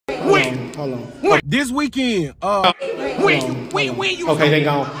Hold on. This weekend, when you? Okay, they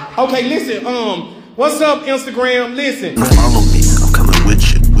gone. Okay, listen. What's up, Instagram? Listen. Follow me. I'm coming with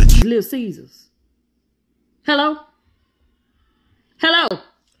you. Little Caesars. Hello. Hello.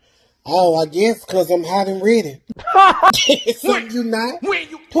 Oh, I guess because I'm hot and ready. So you not?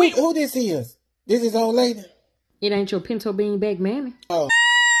 Who this is? This is old lady? It ain't your pinto bean bag mammy. Oh.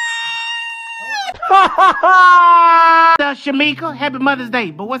 Shamika, happy Mother's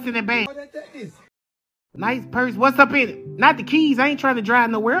Day. But what's in that bag? Nice purse. What's up in it? Not the keys. I ain't trying to drive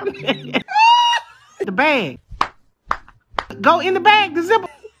nowhere. The bag. Go in the bag. The zipper.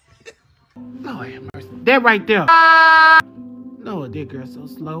 Lord have mercy. That right there. Lord, that girl so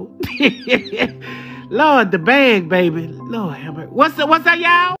slow. Lord, the bag, baby. Lord have mercy. What's up,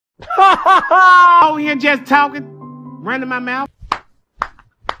 y'all? Over here just talking. Running my mouth.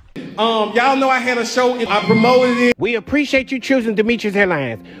 Y'all know I had a show. I promoted it. We appreciate you choosing Demetrius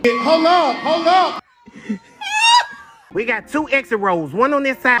Airlines. Hold up. We got 2 exit rows. One on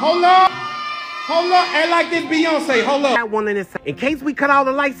this side. Hold up. And like this Beyonce. Hold up. Got one on this side. In case we cut all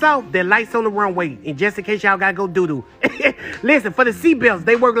the lights off, there lights on the runway. And just in case y'all gotta go doo-doo. Listen, for the seatbelts,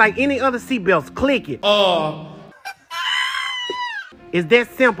 they work like any other seatbelts. Click it. It's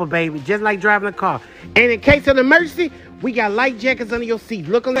that simple, baby. Just like driving a car. And in case of an emergency, we got light jackets under your seat.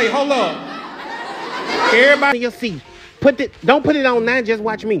 Look on. Hey, hold up. Everybody in your seat. Don't put it on now, just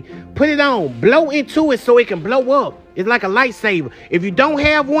watch me. Put it on. Blow into it so it can blow up. It's like a lightsaber. If you don't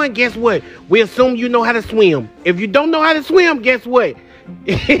have one, guess what? We assume you know how to swim. If you don't know how to swim, guess what?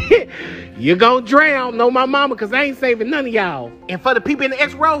 You're gonna drown. Know my mama, because I ain't saving none of y'all. And for the people in the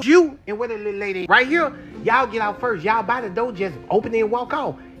X row, you and where the little lady right here, y'all get out first. Y'all by the door, just open it and walk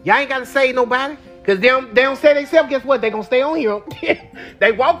off. Y'all ain't gotta save nobody. Because they don't say themselves, guess what? They gonna stay on here.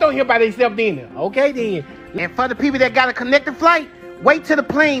 They walked on here by themselves then. Okay then. And for the people that got a connecting flight, wait till the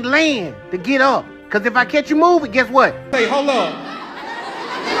plane land to get up. Because if I catch you moving, guess what? Hey, hold up.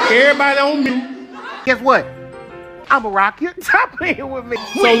 Everybody on mute. Guess what? I'ma rock you. Stop playing with me.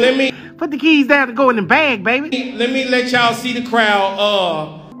 So let me put the keys down to go in the bag, baby. Let me let y'all see the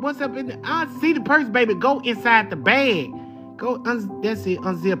crowd. What's up in there? I see the purse, baby. Go inside the bag. Go, that's it.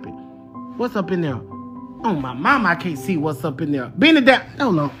 Unzip it. What's up in there? Oh, my mama, I can't see what's up in there. Bend it down.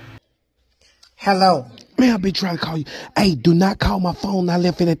 Hold on. Hello. Man, I've been trying to call you. Hey, do not call my phone. I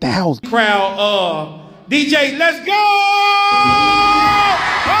left it at the house. Crowd, DJ, let's go!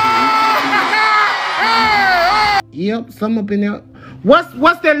 Yep, something up in there. What's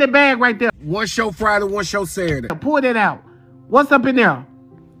that little bag right there? One show Friday, one show Saturday. Pull that out. What's up in there?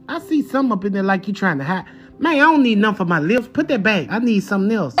 I see something up in there like you trying to hide. Man, I don't need nothing for my lips. Put that back. I need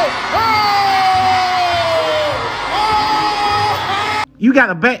something else. You got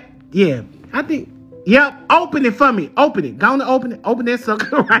a bag? Yeah, I think. Yep, open it for me. Open it. Go on to open it. Open that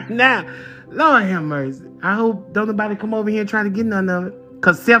sucker right now. Lord have mercy. I hope don't nobody come over here and try to get none of it.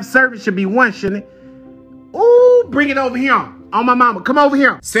 Because self-service should be one, shouldn't it? Ooh, bring it over here. On my mama. Come over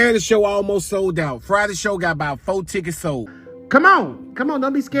here. Saturday show almost sold out. Friday show got about 4 tickets sold. Come on. Come on.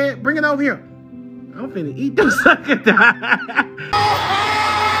 Don't be scared. Bring it over here. I'm finna eat them sucker.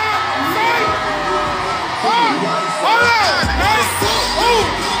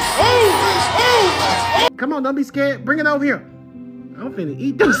 Come on, don't be scared. Bring it over here. I'm finna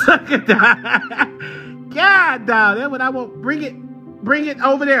eat them sucker. God, dog. That's what I want. Bring it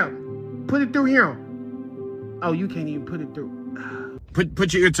over there. Put it through here. Oh, you can't even put it through.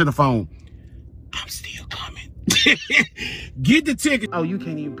 Put your ear to the phone. I'm still coming. Get the ticket. Oh, you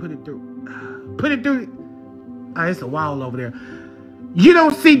can't even put it through. Put it through. Oh, it's a wall over there. You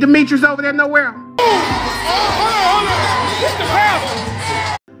don't see Demetrius over there nowhere? Hold on. It's the power.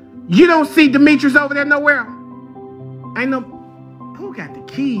 You don't see Demetrius over there nowhere? Ain't no... Who got the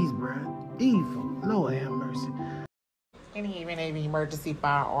keys, bro? Evil. Lord have mercy. Any emergency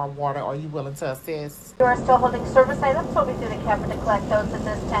fire or water, are you willing to assist? You are still holding service items. We'll be through the cabin to collect those at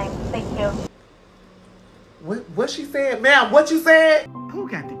this time. Thank you. What she said? Ma'am, what you said? Who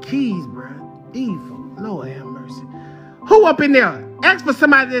got the keys, bro? Evil. Lord have mercy. Who up in there? Ask for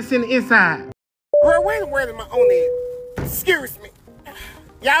somebody that's in the inside. Bro, wait a minute, my own head. Excuse me.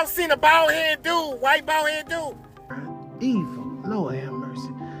 Y'all seen a bald head dude, white bald head dude? Evil. Lord have mercy.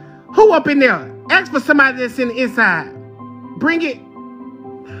 Who up in there? Ask for somebody that's in the inside. Bring it.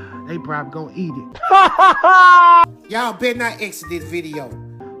 They probably gonna eat it. Y'all better not exit this video.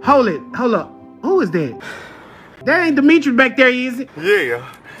 Hold it. Hold up. Who is that? That ain't Demetrius back there, is it? Yeah.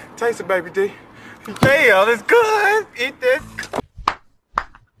 Taste it, baby D. Yeah, that's good. Eat this.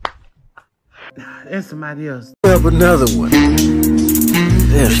 That's somebody else. Up another one.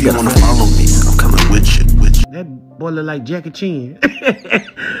 Yeah, if you wanna follow me, I'm coming with you. That boy look like Jackie Chan.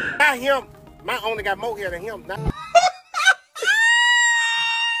 Out him. My owner got more hair than him. Not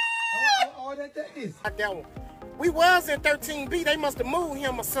that is. not that one. We was in 13B. They must have moved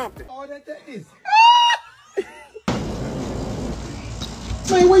him or something. That is.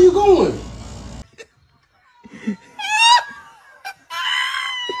 Man, where you going?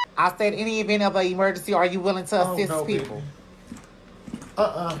 I said, any event of an emergency, are you willing to assist people?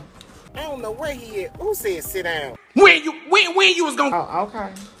 I don't know where he is. Who said sit down? When you was gonna? Oh,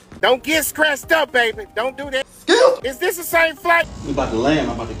 okay. Don't get scratched up, baby. Don't do that. Is this the same flight? We about to land.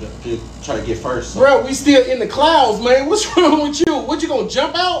 I'm about to try to get first. So. Bro, we still in the clouds, man. What's wrong with you? What, you gonna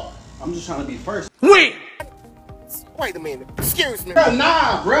jump out? I'm just trying to be first. When? Wait a minute. Excuse me. Bro,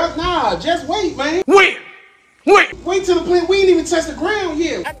 nah, bro. Nah, just wait, man. When? Wait till the plane. We ain't even touched the ground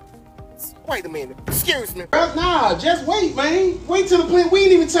yet. Wait a minute. Excuse me. Bro, nah, just wait, man. Wait till the plane. We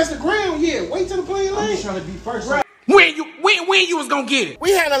ain't even touched the ground yet. Wait till the plane land. I'm just trying to be first. Bro. When you was gonna get it?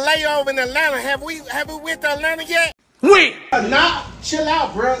 We had a layover in Atlanta. Have we went to Atlanta yet? When? Nah, chill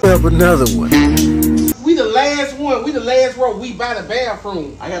out, bro. Up another one. We the last one. We the last row. We by the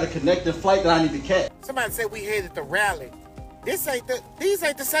bathroom. I got a connecting flight that I need to catch. Somebody said we headed to Raleigh. These ain't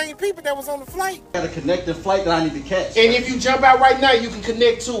the same people that was on the flight. I got a connecting flight that I need to catch. And if you jump out right now, you can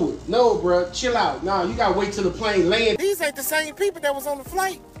connect to it. No, bro, chill out. Nah, you gotta wait till the plane land. These ain't the same people that was on the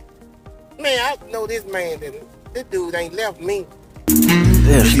flight. Man, I know this man didn't. This dude ain't left me.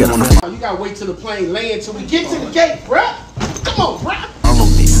 Damn, she got on the phone. You gotta wait till the plane land till we get to the gate, bruh. Come on, bruh. Follow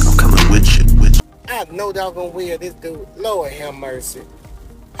me. I'm coming with you. I know doggone well this dude. Lord have mercy.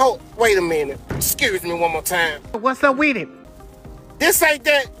 Hold, wait a minute. Excuse me one more time. What's up with it? This ain't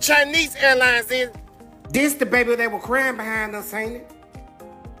that Chinese Airlines, is it? This the baby that was crying behind us, ain't it?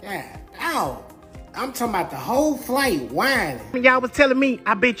 Yeah. Ow. I'm talking about the whole flight whining. Y'all was telling me,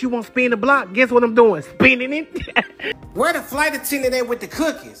 I bet you won't spin the block. Guess what I'm doing? Spinning it. Where the flight attendant at with the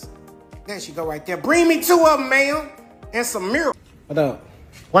cookies? There she go right there. Bring me 2 of them, ma'am. And some mirror. What up?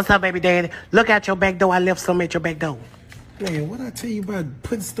 What's up, baby daddy? Look out your back door. I left some at your back door. Man, what I tell you about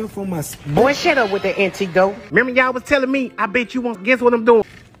putting stuff on my... Boy, shut up with that antique door. Remember y'all was telling me, I bet you won't. Guess what I'm doing?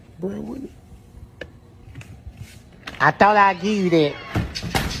 Bro, what? I thought I'd give you that.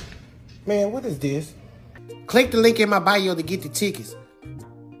 Man, what is this? Click the link in my bio to get the tickets.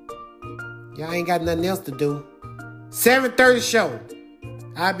 Y'all ain't got nothing else to do. 7:30 show.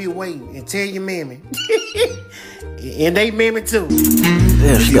 I'll be waiting and tell your mammy. And they mammy too.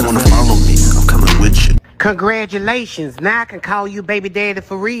 Damn, she got on the follow me. I'm coming with you. Congratulations. Now I can call you baby daddy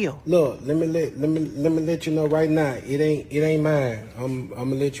for real. Look, let me let you know right now. It ain't mine. I'm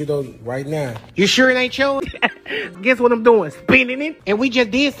gonna let you know right now. You sure it ain't yours? Guess what I'm doing? Spinning it. And we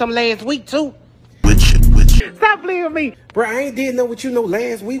just did some last week too. With you. Stop playing with me. Bro, I ain't did nothing with you no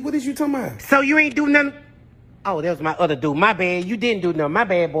last week. What is you talking about? So you ain't do nothing? Oh, that was my other dude. My bad. You didn't do nothing. My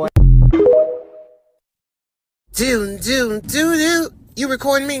bad, boy. Do. You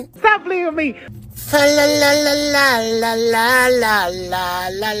recording me? Stop playing with me. Fa la la la la la la la la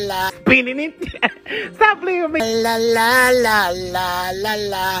la la. Spinning it. Stop playing with me. La la la la la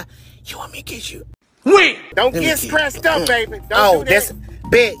la. You want me to get you? When? Don't get scratched up, baby. Don't do that. That's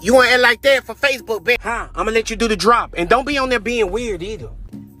bet. You want to act like that for Facebook, bet. Huh? I'm gonna let you do the drop. And don't be on there being weird either.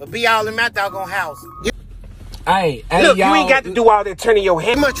 But be all in my doggone house. Hey, look, you ain't got to do all that turning your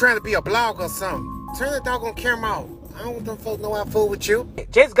head. You must trying to be a blogger or something. Turn the doggone camera off. I don't want them folks know I fool with you.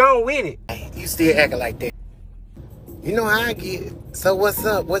 Just go on with it. Hey, you still acting like that. You know how I get. So what's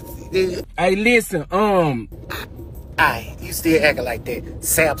up? Hey, listen, Aye, you still acting like that.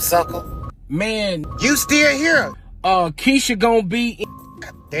 Sap sucker. Man. You still here. Keisha gonna be...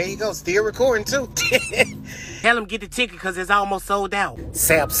 There you go, still recording too. Tell him get the ticket because it's almost sold out.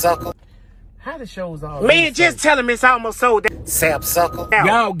 Sap sucker. How the show's all... Man, just tell him it's almost sold out. Sap sucker.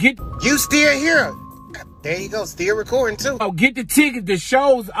 Y'all get... You still here. There you go, still recording too. Oh, get the tickets. The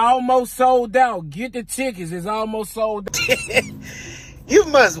show's almost sold out. Get the tickets. It's almost sold out. You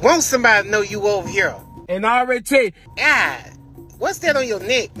must want somebody to know you over here. And I already tell you. Ah, what's that on your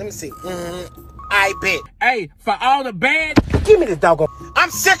neck? Let me see. I bet. Hey, for all the bad... Give me this doggone... I'm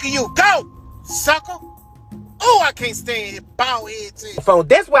sick of you. Go, sucker. Oh, I can't stand it. Bald head to you. Phone.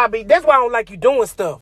 That's why I don't like you doing stuff.